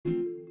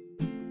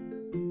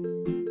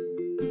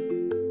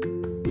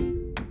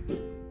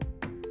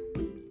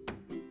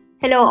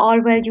Hello, all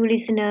value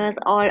listeners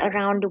all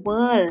around the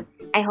world.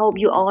 I hope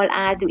you all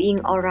are doing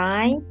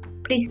alright.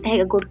 Please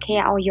take a good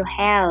care of your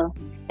health.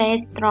 Stay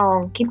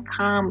strong, keep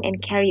calm,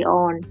 and carry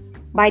on.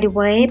 By the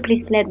way,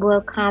 please let's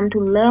welcome to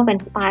Love and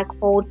Spy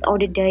Quotes of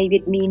the Day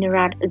with me,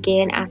 Narat,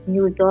 again as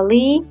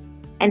usually.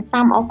 And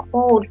some of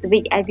quotes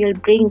which I will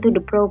bring to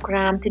the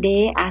program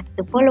today as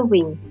the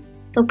following.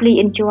 So please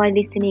enjoy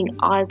listening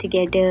all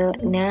together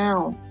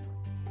now.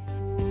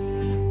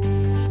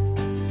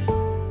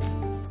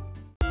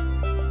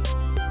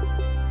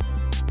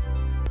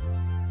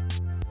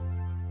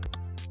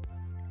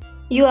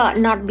 You are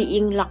not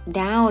being locked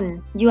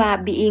down, you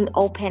are being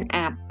opened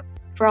up.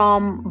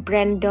 From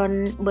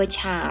Brandon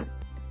Burchard.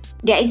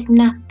 There is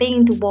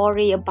nothing to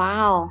worry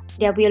about.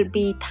 There will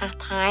be tough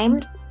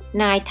times,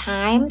 night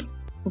times,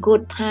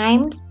 good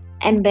times,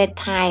 and bad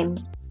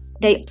times.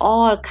 They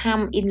all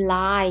come in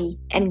line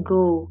and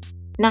go.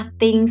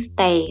 Nothing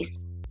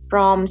stays.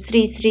 From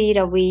Sri Sri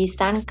Ravi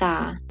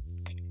Shankar.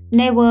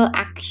 Never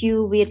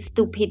argue with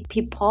stupid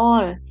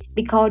people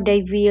because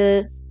they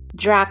will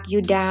drag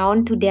you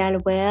down to their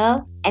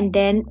level and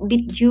then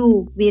beat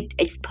you with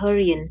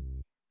experience.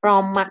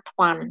 From Mark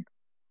Twain.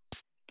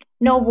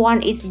 No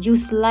one is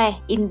useless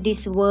in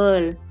this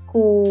world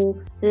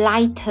who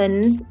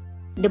lightens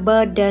the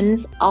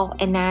burdens of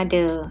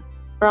another.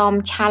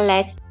 From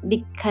Charles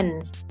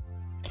Dickens.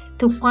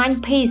 To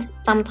find peace,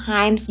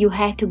 sometimes you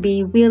have to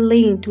be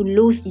willing to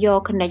lose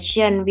your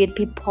connection with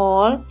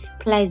people,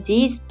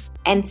 places,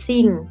 and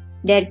things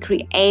that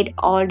create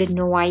all the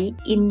noise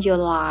in your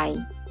life.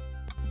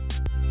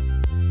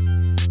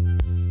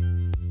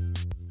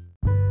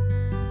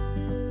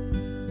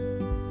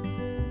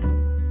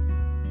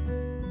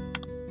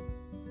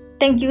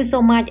 Thank you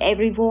so much,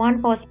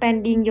 everyone, for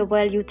spending your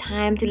valuable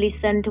time to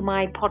listen to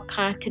my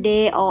podcast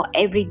today or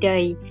every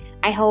day.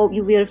 I hope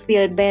you will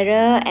feel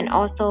better and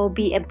also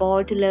be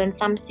able to learn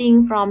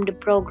something from the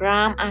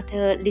program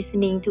after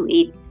listening to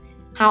it.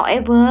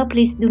 However,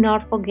 please do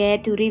not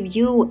forget to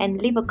review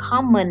and leave a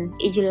comment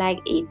if you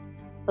like it.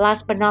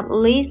 Last but not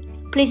least,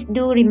 please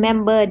do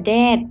remember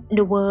that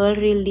the world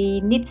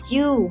really needs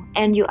you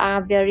and you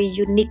are very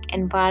unique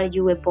and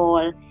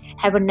valuable.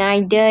 Have a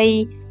nice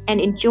day and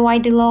enjoy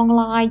the long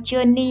life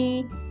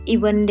journey,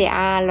 even there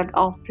are a lot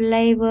of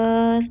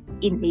flavors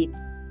in it.